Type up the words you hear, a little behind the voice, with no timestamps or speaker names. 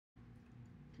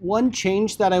One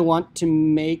change that I want to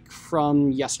make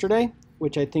from yesterday,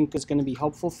 which I think is going to be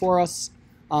helpful for us,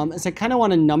 is I kind of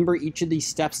want to number each of these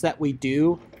steps that we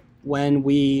do when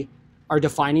we are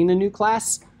defining a new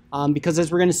class, because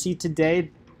as we're going to see today,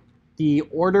 the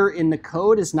order in the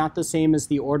code is not the same as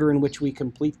the order in which we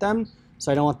complete them,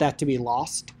 so I don't want that to be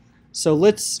lost. So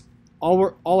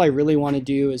all I really want to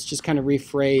do is just kind of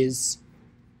rephrase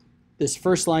this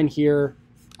first line here.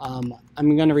 I'm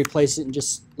going to replace it and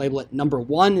just label it number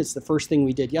 1. It's the first thing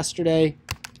we did yesterday.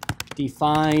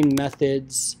 Define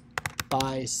methods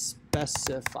by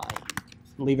specifying.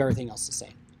 Leave everything else the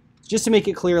same. Just to make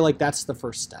it clear, like that's the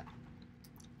first step.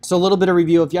 So a little bit of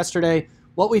review of yesterday.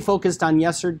 What we focused on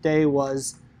yesterday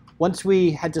was once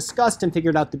we had discussed and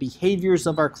figured out the behaviors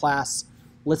of our class,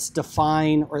 let's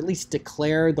define or at least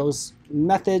declare those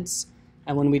methods.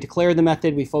 And when we declare the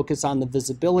method, we focus on the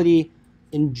visibility.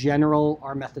 In general,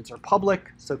 our methods are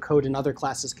public, so code and other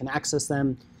classes can access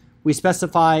them. We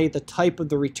specify the type of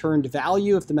the returned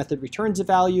value if the method returns a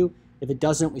value. If it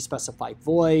doesn't, we specify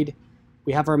void.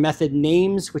 We have our method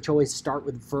names, which always start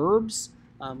with verbs.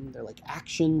 They're like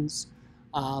actions.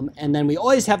 And then we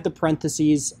always have the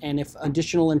parentheses, and if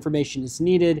additional information is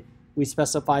needed, we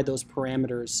specify those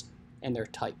parameters and their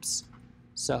types.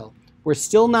 So we're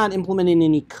still not implementing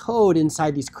any code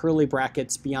inside these curly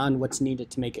brackets beyond what's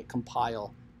needed to make it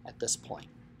compile at this point.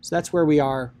 So that's where we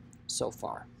are so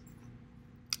far.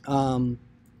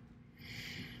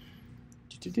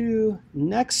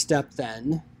 Next step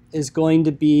then is going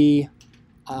to be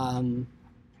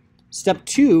step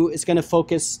 2 is going to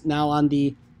focus now on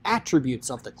the attributes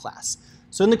of the class.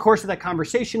 So in the course of that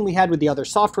conversation we had with the other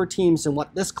software teams and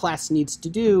what this class needs to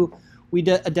do, we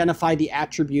identify the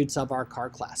attributes of our car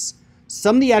class.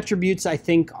 Some of the attributes I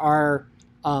think are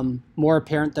more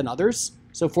apparent than others.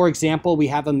 So for example, we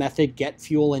have a method get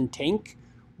fuel in tank.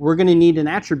 We're going to need an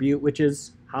attribute which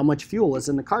is how much fuel is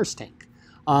in the car's tank.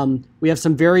 We have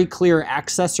some very clear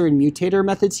accessor and mutator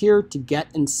methods here to get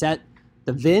and set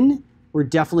the VIN. We're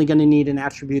definitely going to need an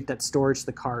attribute that stores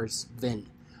the car's VIN.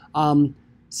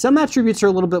 Some attributes are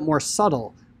a little bit more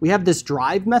subtle. We have this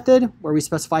drive method where we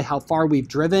specify how far we've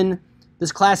driven.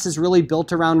 This class is really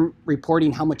built around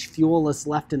reporting how much fuel is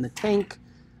left in the tank.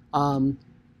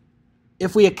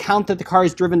 If we account that the car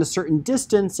has driven a certain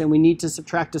distance and we need to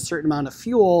subtract a certain amount of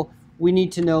fuel, we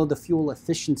need to know the fuel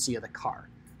efficiency of the car.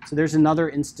 So there's another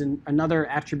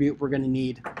attribute we're going to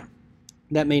need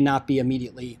that may not be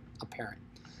immediately apparent.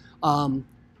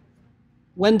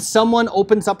 When someone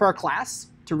opens up our class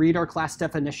to read our class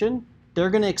definition, they're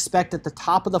going to expect at the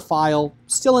top of the file,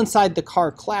 still inside the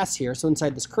car class here, so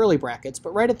inside this curly brackets,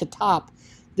 but right at the top,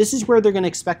 this is where they're going to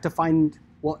expect to find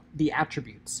the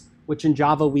attributes, which in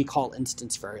Java we call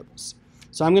instance variables.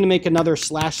 So I'm going to make another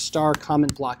 /*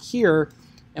 comment block here,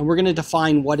 and we're going to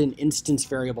define what an instance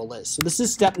variable is. So this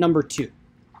is step number 2.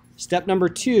 Step number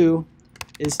 2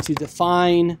 is to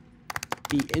define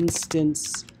the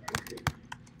instance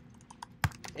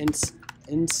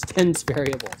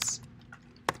variables.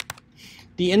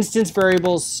 The instance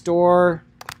variables store,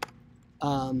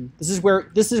 this is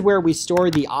where we store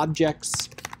the object's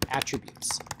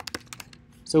attributes.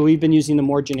 So we've been using the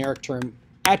more generic term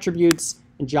attributes.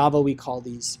 In Java, we call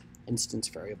these instance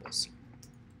variables.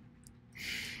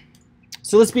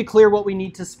 So let's be clear what we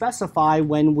need to specify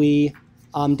when we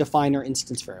define our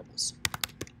instance variables.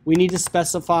 We need to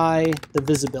specify the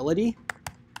visibility.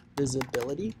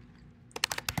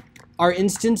 Our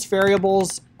instance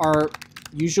variables are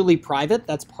usually private.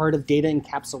 That's part of data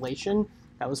encapsulation.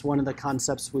 That was one of the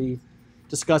concepts we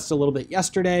discussed a little bit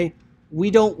yesterday. We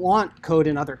don't want code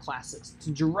in other classes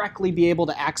to directly be able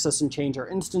to access and change our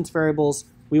instance variables.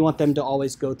 We want them to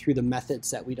always go through the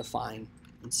methods that we define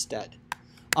instead.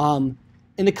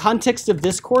 In the context of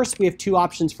this course, we have 2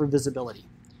 options for visibility,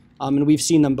 and we've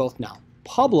seen them both now.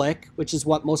 Public, which is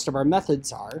what most of our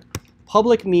methods are.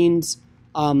 Public means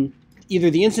either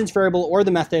the instance variable or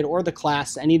the method or the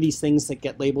class, any of these things that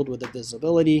get labeled with a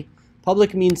visibility.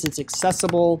 Public means it's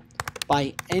accessible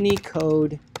by any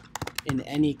code in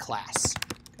any class.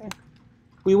 Okay.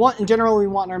 In general, we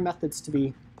want our methods to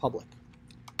be public.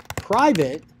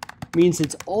 Private means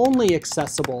it's only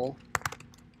accessible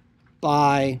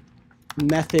by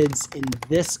methods in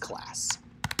this class,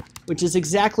 which is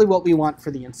exactly what we want for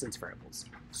the instance variables.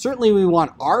 Certainly we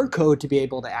want our code to be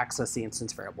able to access the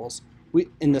instance variables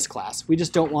in this class. We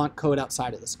just don't want code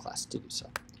outside of this class to do so.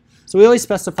 So we always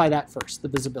specify that first, the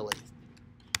visibility.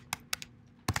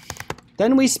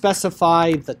 Then we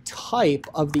specify the type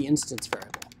of the instance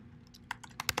variable.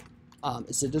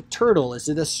 Is it a turtle? Is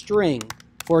it a string?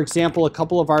 For example, a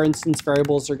couple of our instance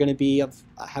variables are going to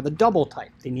have a double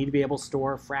type. They need to be able to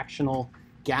store fractional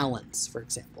gallons, for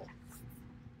example.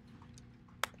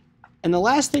 And the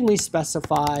last thing we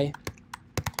specify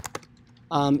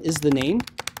is the name.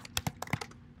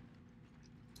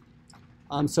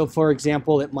 So for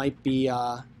example, it might be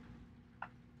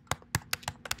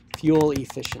fuel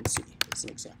efficiency as an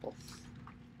example.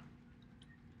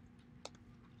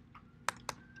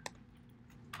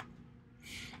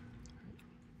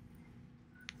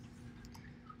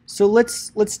 So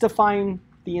let's define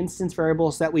the instance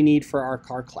variables that we need for our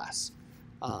car class.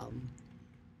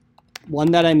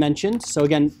 One that I mentioned. So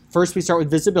again, first we start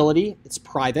with visibility. It's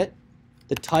private.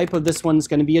 The type of this one is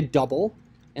going to be a double,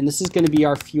 and this is going to be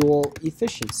our fuel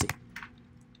efficiency.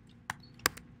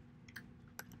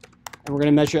 And we're going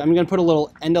to measure. I'm going to put a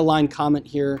little end-of-line comment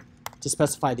here to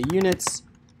specify the units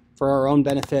for our own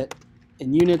benefit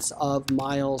in units of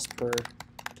miles per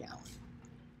gallon.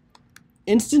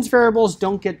 Instance variables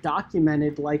don't get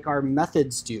documented like our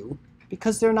methods do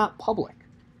because they're not public.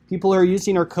 People who are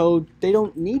using our code, they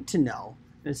don't need to know.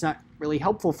 It's not really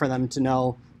helpful for them to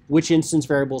know which instance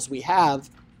variables we have.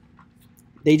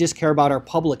 They just care about our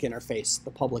public interface,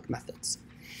 the public methods.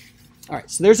 All right,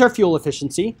 so there's our fuel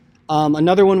efficiency.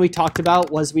 Another one we talked about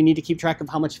was we need to keep track of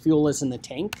how much fuel is in the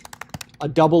tank. A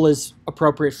double is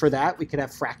appropriate for that. We could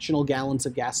have fractional gallons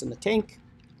of gas in the tank.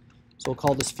 So we'll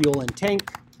call this fuel in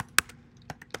tank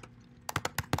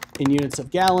in units of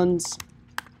gallons.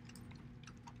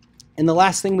 And the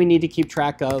last thing we need to keep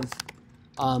track of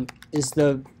is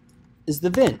the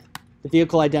VIN, the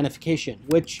vehicle identification,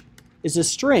 which is a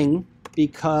string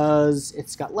because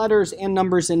it's got letters and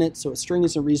numbers in it, so a string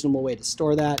is a reasonable way to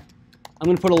store that. I'm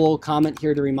going to put a little comment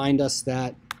here to remind us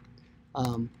that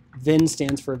VIN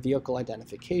stands for vehicle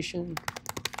identification.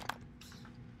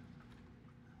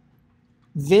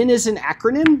 VIN is an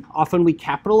acronym. Often we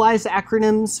capitalize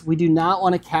acronyms. We do not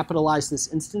want to capitalize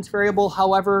this instance variable,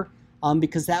 however,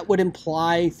 because that would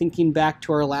imply, thinking back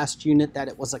to our last unit, that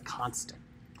it was a constant.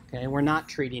 Okay, we're not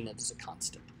treating it as a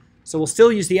constant. So we'll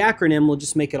still use the acronym, we'll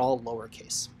just make it all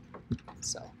lowercase.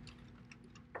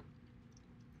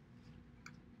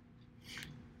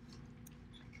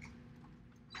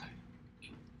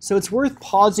 So it's worth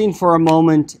pausing for a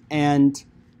moment and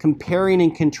comparing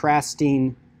and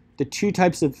contrasting the two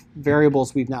types of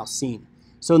variables we've now seen.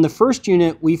 So in the first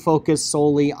unit, we focus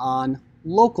solely on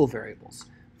local variables,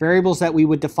 variables that we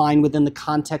would define within the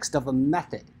context of a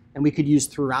method, and we could use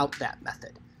throughout that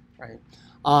method, right?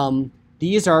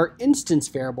 These are instance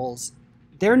variables.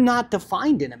 They're not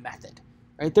defined in a method,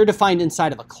 right? They're defined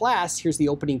inside of a class. Here's the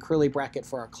opening curly bracket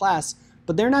for our class,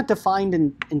 but they're not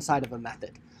defined inside of a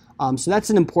method. So that's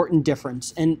an important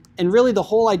difference. And really the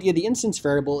whole idea of the instance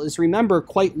variable is, remember,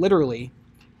 quite literally,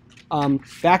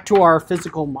 back to our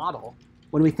physical model,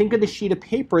 when we think of the sheet of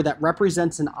paper that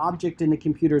represents an object in the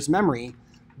computer's memory,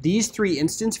 these three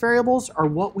instance variables are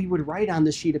what we would write on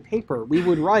the sheet of paper. We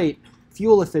would write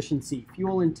fuel efficiency,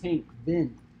 fuel in tank,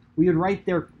 VIN. We would write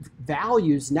their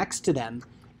values next to them.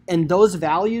 And those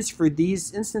values for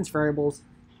these instance variables,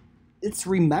 it's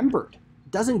remembered.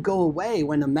 It doesn't go away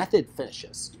when a method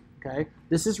finishes. Okay?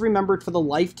 This is remembered for the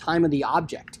lifetime of the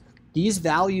object. These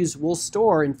values will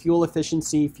store in fuel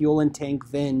efficiency, fuel in tank,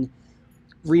 VIN,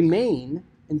 remain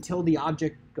until the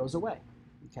object goes away.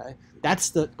 Okay?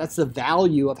 That's the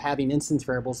value of having instance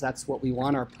variables. That's what we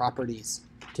want our properties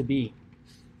to be.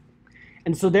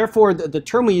 And so therefore, the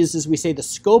term we use is we say the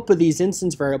scope of these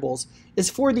instance variables is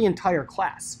for the entire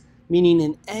class, meaning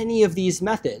in any of these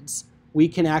methods, we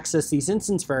can access these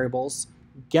instance variables,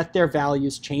 get their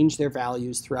values, change their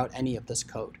values throughout any of this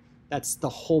code. That's the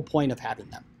whole point of having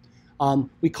them.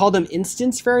 We call them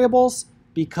instance variables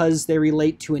because they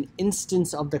relate to an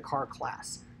instance of the car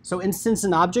class. So instance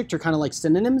and object are kind of like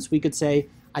synonyms. We could say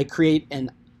I create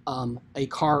a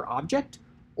car object,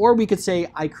 or we could say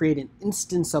I create an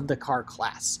instance of the car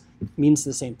class. It means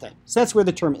the same thing. So that's where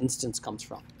the term instance comes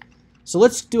from. So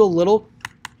let's do a little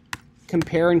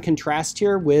compare and contrast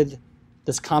here with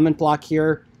this comment block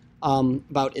here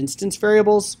about instance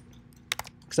variables,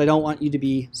 because I don't want you to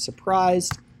be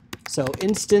surprised. So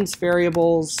instance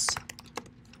variables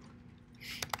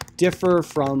differ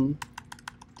from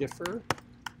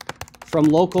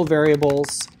local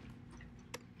variables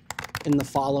in the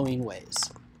following ways.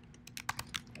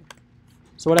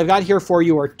 So what I've got here for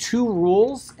you are two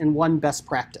rules and one best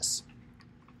practice.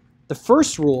 The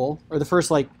first rule, or the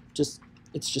first,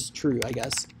 it's just true, I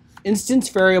guess. Instance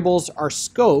variables are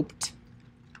scoped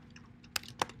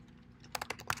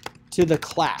to the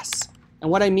class. And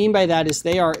what I mean by that is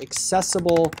they are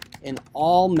accessible in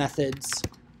all methods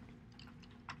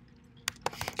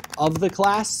of the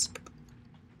class,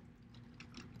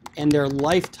 and their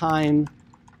lifetime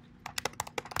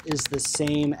is the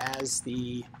same as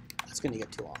the, that's going to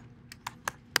get too long,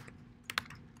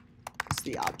 it's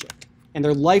the object. And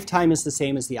their lifetime is the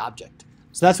same as the object.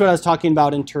 So that's what I was talking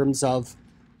about in terms of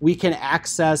we can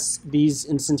access these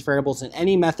instance variables in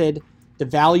any method. The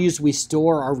values we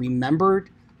store are remembered.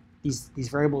 These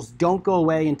variables don't go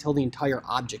away until the entire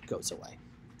object goes away.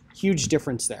 Huge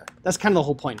difference there. That's kind of the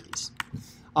whole point of these.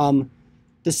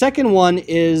 The second one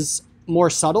is more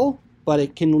subtle, but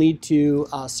it can lead to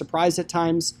surprise at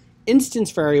times.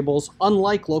 Instance variables,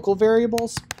 unlike local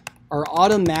variables, are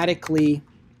automatically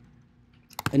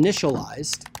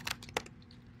initialized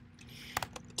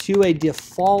to a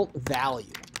default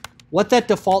value. What that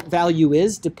default value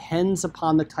is depends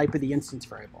upon the type of the instance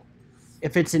variable.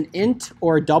 If it's an int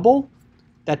or a double,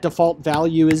 that default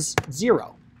value is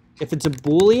 0. If it's a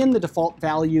Boolean, the default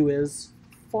value is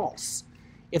false.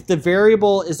 If the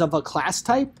variable is of a class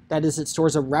type, that is, it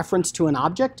stores a reference to an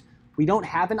object, we don't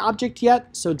have an object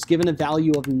yet, so it's given a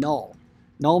value of null.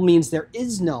 Null means there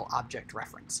is no object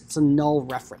reference. It's a null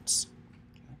reference.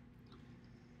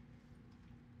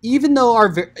 Even though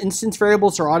our instance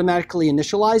variables are automatically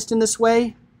initialized in this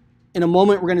way, in a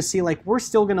moment we're going to see like we're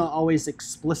still going to always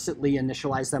explicitly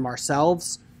initialize them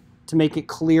ourselves to make it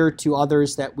clear to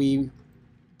others that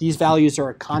these values are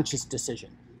a conscious decision.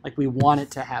 Like we want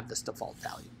it to have this default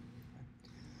value.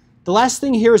 The last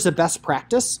thing here is a best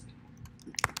practice.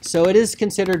 So it is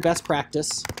considered best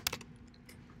practice.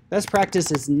 Best practice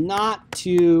is not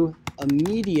to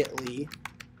immediately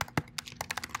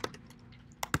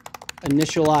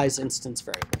initialize instance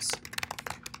variables.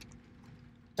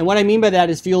 And what I mean by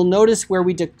that is if you'll notice where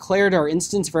we declared our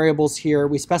instance variables here,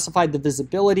 we specified the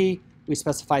visibility, we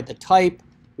specified the type,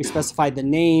 we specified the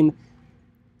name.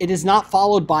 It is not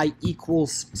followed by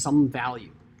equals some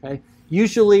value. Okay?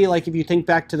 Usually, like if you think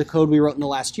back to the code we wrote in the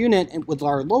last unit, and with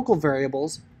our local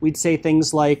variables, we'd say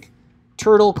things like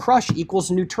turtle crush equals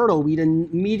new turtle. We'd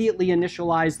immediately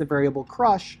initialize the variable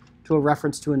crush to a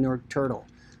reference to a new turtle.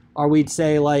 Or we'd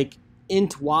say like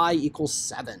int y equals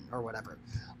 7 or whatever.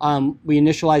 We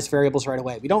initialize variables right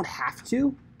away. We don't have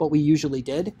to, but we usually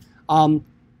did.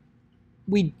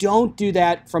 We don't do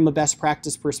that from a best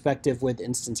practice perspective with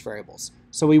instance variables.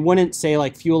 So we wouldn't say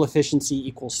like fuel efficiency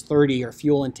equals 30 or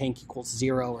fuel in tank equals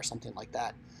 0 or something like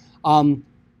that.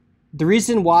 The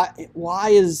reason why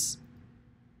is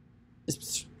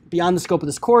beyond the scope of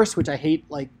this course, which I hate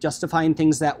like justifying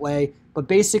things that way, but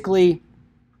basically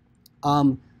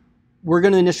we're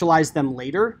going to initialize them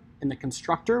later in the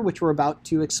constructor, which we're about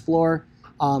to explore.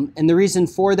 And the reason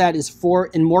for that is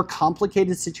in more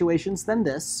complicated situations than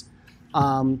this,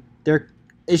 their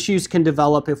issues can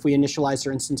develop if we initialize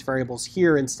our instance variables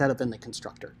here instead of in the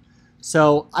constructor.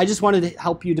 So I just wanted to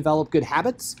help you develop good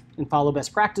habits and follow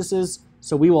best practices.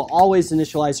 So we will always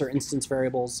initialize our instance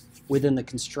variables within the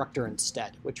constructor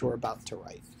instead, which we're about to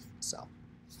write. So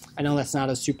I know that's not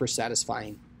a super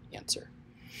satisfying answer.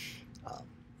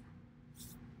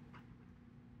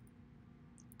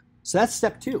 So that's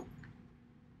step 2.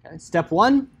 Okay. Step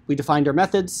 1, we defined our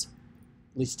methods,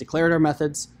 at least declared our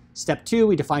methods. Step 2,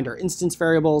 we defined our instance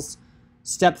variables.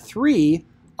 Step 3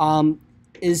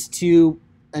 is to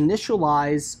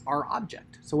initialize our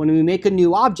object. So when we make a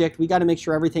new object, we got to make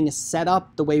sure everything is set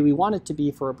up the way we want it to be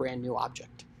for a brand new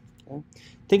object. Okay?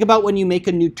 Think about when you make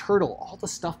a new turtle, all the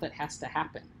stuff that has to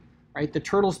happen. Right? The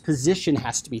turtle's position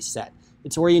has to be set.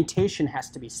 Its orientation has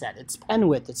to be set. Its pen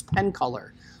width, its pen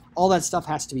color. All that stuff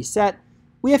has to be set.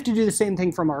 We have to do the same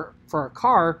thing for our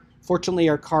car. Fortunately,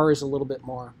 our car is a little bit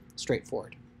more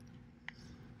straightforward.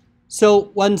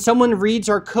 So when someone reads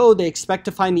our code, they expect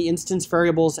to find the instance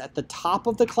variables at the top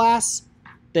of the class.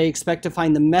 They expect to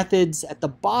find the methods at the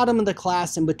bottom of the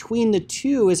class. And between the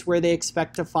two is where they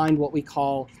expect to find what we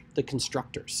call the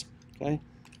constructors. Okay?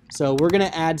 So we're going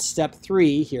to add step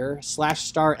 3 here,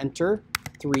 /* enter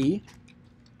 3.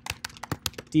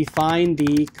 Define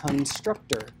the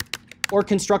constructor. Or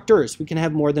constructors. We can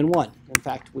have more than one. In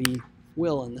fact, we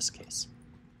will in this case.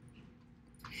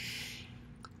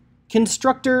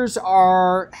 Constructors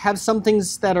have some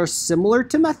things that are similar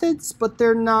to methods, but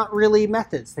they're not really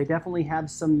methods. They definitely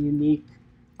have some unique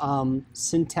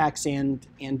syntax and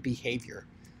behavior.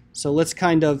 So let's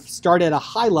kind of start at a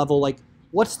high level, like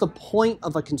what's the point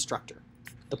of a constructor?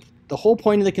 The whole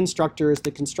point of the constructor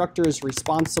is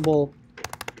responsible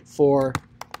for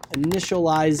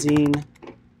initializing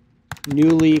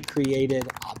newly created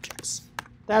objects.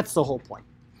 That's the whole point,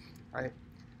 right?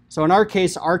 So in our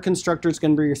case, our constructor is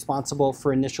going to be responsible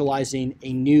for initializing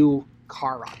a new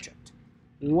car object.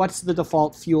 What's the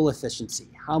default fuel efficiency?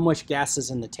 How much gas is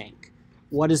in the tank?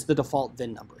 What is the default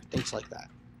VIN number? Things like that.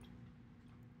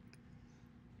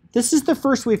 This is the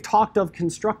first we've talked of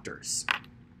constructors.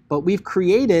 but we've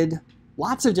created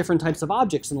lots of different types of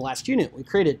objects in the last unit. We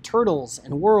created turtles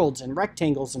and worlds and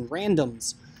rectangles and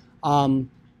randoms.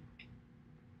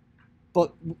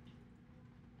 But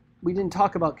we didn't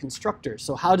talk about constructors.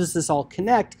 So how does this all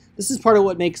connect? This is part of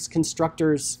what makes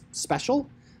constructors special.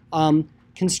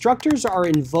 Constructors are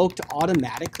invoked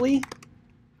automatically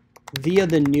via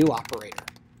the new operator.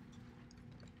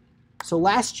 So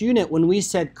last unit, when we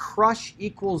said crush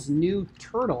equals new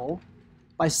turtle,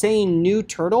 by saying new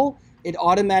turtle, it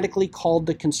automatically called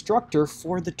the constructor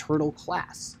for the turtle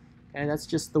class. And that's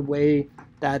just the way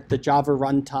that the Java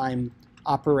runtime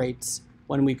operates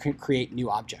when we can create new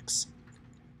objects.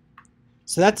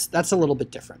 So that's a little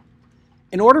bit different.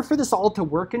 In order for this all to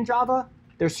work in Java,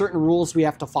 there's certain rules we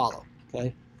have to follow.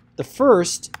 Okay? The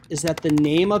first is that the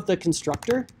name of the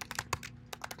constructor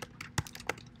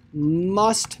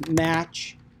must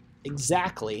match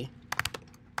exactly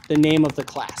the name of the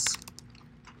class.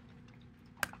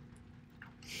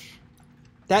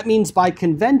 That means by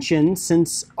convention,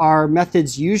 since our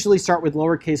methods usually start with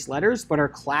lowercase letters, but our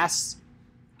class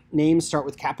names start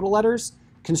with capital letters,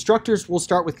 constructors will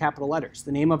start with capital letters.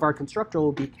 The name of our constructor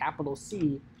will be capital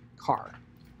C car.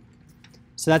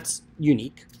 So that's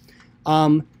unique.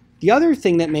 The other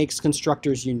thing that makes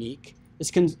constructors unique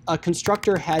is a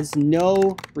constructor has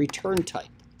no return type.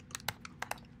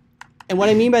 And what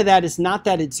I mean by that is not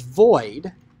that it's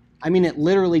void. I mean it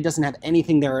literally doesn't have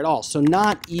anything there at all. So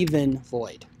not even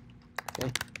void.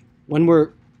 Okay? When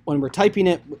we're typing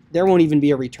it, there won't even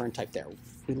be a return type there.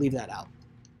 We leave that out.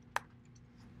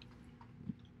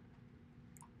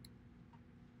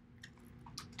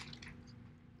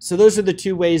 So those are the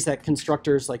two ways that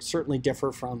constructors certainly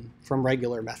differ from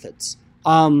regular methods.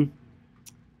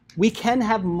 We can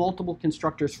have multiple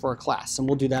constructors for a class, and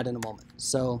we'll do that in a moment.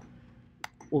 So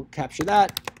we'll capture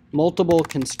that. Multiple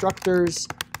constructors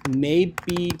may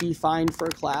be defined for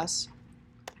a class.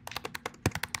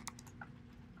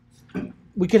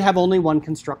 We could have only one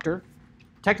constructor.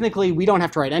 Technically, we don't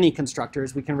have to write any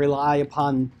constructors. We can rely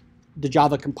upon the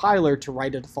Java compiler to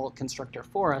write a default constructor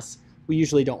for us. We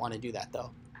usually don't want to do that,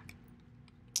 though.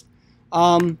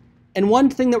 And one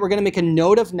thing that we're going to make a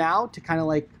note of now to kind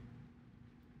of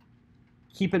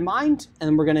keep in mind,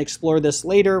 and we're going to explore this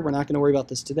later. We're not going to worry about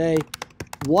this today.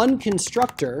 One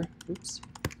constructor,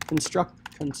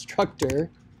 constructor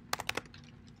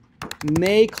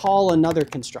may call another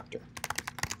constructor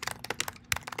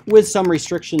with some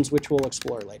restrictions, which we'll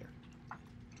explore later.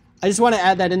 I just want to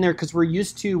add that in there because we're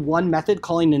used to one method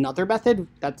calling another method.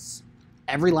 That's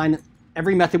every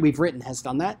method we've written has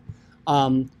done that.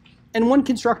 And one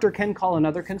constructor can call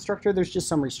another constructor. There's just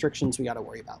some restrictions we got to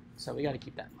worry about. So we got to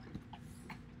keep that in mind.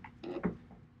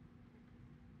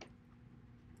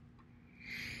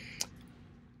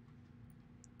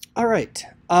 All right.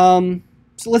 So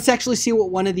let's actually see what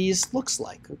one of these looks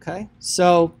like. Okay.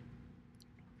 So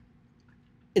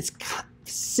it's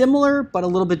similar, but a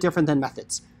little bit different than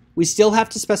methods. We still have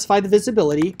to specify the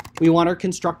visibility. We want our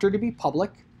constructor to be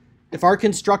public. If our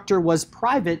constructor was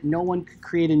private, no one could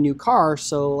create a new car,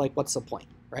 so what's the point,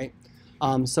 right?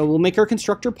 So we'll make our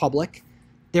constructor public.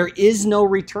 There is no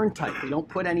return type. We don't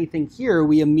put anything here.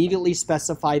 We immediately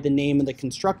specify the name of the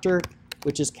constructor,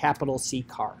 which is capital C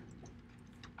car.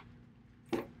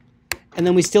 And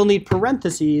then we still need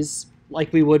parentheses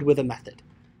like we would with a method.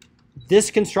 This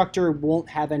constructor won't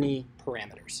have any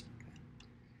parameters.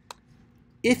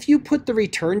 If you put the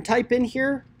return type in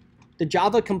here, the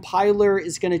Java compiler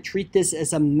is going to treat this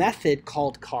as a method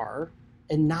called car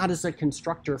and not as a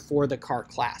constructor for the car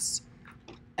class.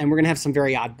 And we're going to have some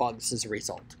very odd bugs as a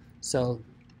result. So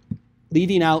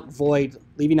leaving out void,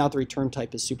 leaving out the return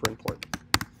type is super important.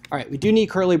 All right, we do need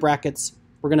curly brackets.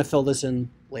 We're going to fill this in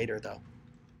later, though.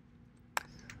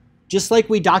 Just like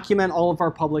we document all of our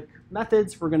public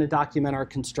methods, we're going to document our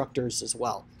constructors as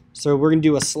well. So we're going to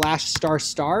do a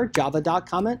 /**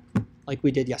 java.comment like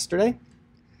we did yesterday.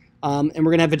 And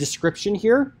we're going to have a description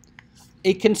here.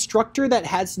 A constructor that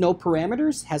has no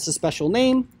parameters has a special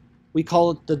name. We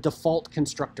call it the default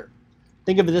constructor.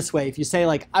 Think of it this way. If you say,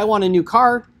 I want a new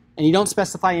car, and you don't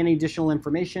specify any additional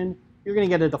information, you're going to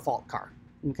get a default car.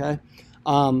 Okay?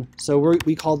 So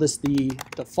we call this the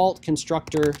default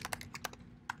constructor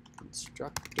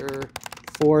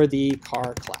for the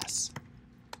car class.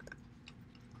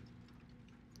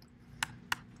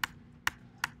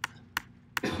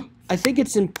 I think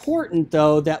it's important,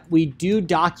 though, that we do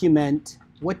document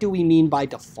what do we mean by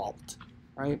default,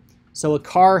 right? So a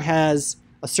car has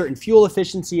a certain fuel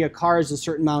efficiency, a car has a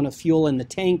certain amount of fuel in the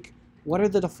tank. What are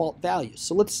the default values?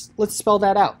 So let's spell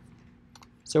that out.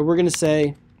 So we're going to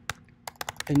say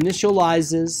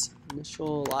initializes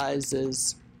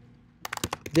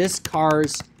this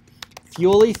car's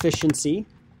fuel efficiency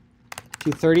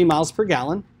to 30 miles per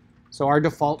gallon. So our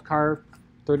default car,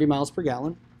 30 miles per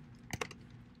gallon.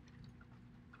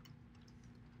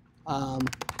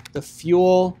 The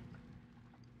fuel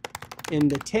in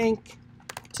the tank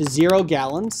to 0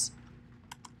 gallons.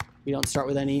 We don't start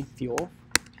with any fuel.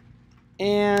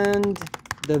 And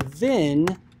the VIN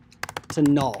to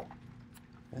null.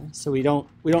 Okay? So we don't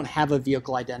have a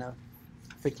vehicle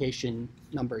identification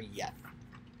number yet.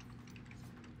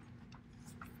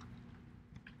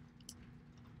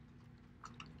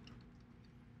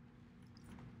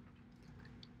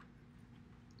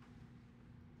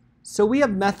 So we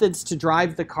have methods to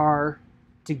drive the car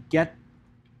to get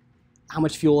how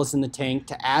much fuel is in the tank,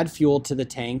 to add fuel to the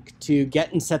tank, to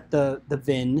get and set the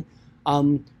VIN.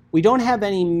 We don't have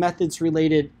any methods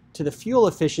related to the fuel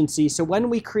efficiency. So when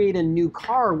we create a new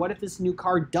car, what if this new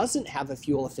car doesn't have a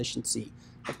fuel efficiency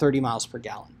of 30 miles per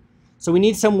gallon? So we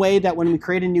need some way that when we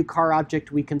create a new car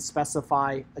object, we can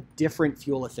specify a different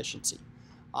fuel efficiency.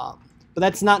 But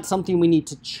that's not something we need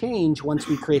to change once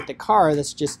we create the car.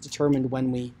 That's just determined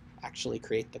when we actually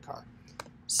create the car.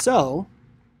 So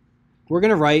we're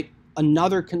going to write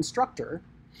another constructor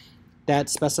that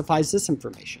specifies this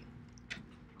information.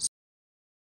 So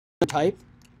type,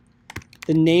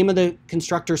 the name of the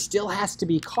constructor still has to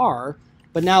be car,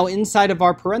 but now inside of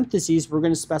our parentheses, we're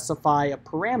going to specify a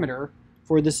parameter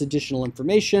for this additional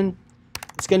information.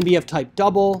 It's going to be of type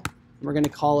double, and we're going to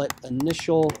call it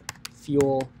initial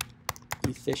fuel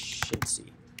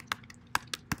efficiency.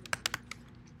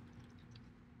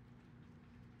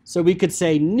 So we could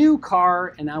say new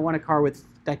car, and I want a car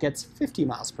that gets 50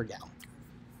 miles per gallon.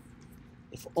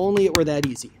 If only it were that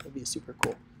easy. That would be super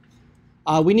cool.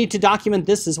 We need to document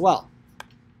this as well.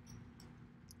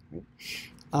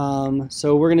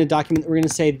 So we're going to document, we're going to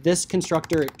say this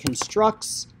constructor, it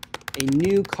constructs a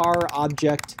new car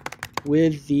object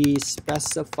with the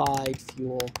specified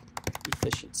fuel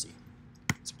efficiency.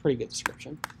 It's a pretty good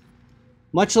description.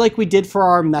 Much like we did for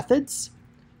our methods,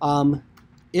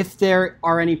 if there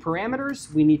are any parameters,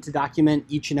 we need to document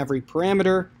each and every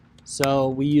parameter. So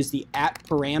we use the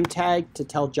 @param tag to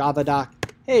tell JavaDoc,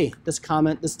 hey, this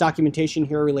documentation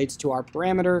here relates to our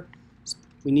parameter.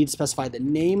 We need to specify the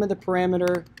name of the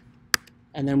parameter,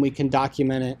 and then we can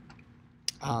document it.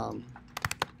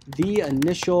 The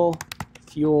initial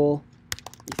fuel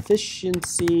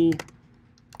efficiency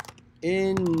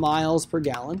in miles per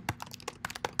gallon.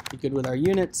 Be good with our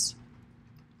units.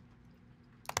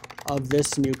 Of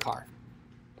this new car.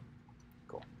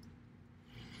 Cool.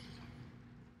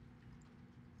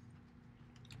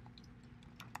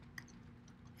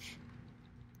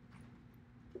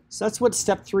 So that's what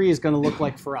step 3 is going to look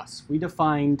like for us. We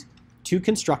defined 2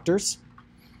 constructors,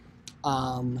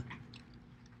 the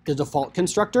default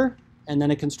constructor, and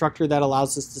then a constructor that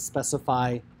allows us to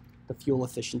specify the fuel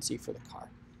efficiency for the car.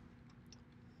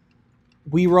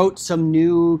 We wrote some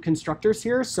new constructors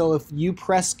here, so if you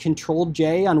press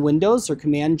Control-J on Windows or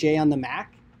Command-J on the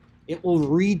Mac, it will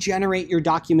regenerate your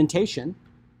documentation,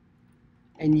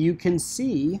 and you can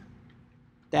see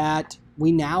that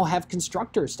we now have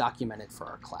constructors documented for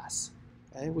our class,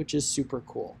 okay, which is super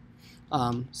cool.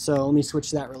 So let me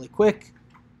switch to that really quick.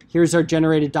 Here's our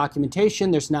generated documentation.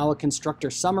 There's now a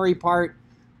constructor summary part.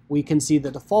 We can see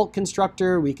the default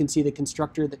constructor. We can see the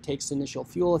constructor that takes initial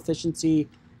fuel efficiency.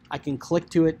 I can click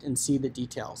to it and see the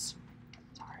details.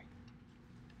 Sorry.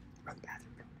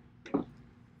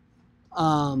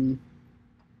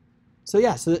 So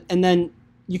yeah, and then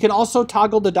you can also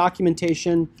toggle the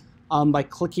documentation by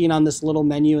clicking on this little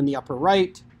menu in the upper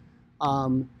right,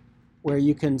 where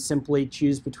you can simply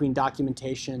choose between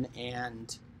documentation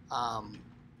and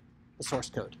the source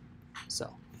code.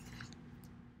 So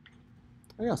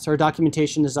there you go. So our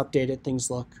documentation is updated. Things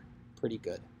look pretty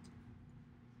good.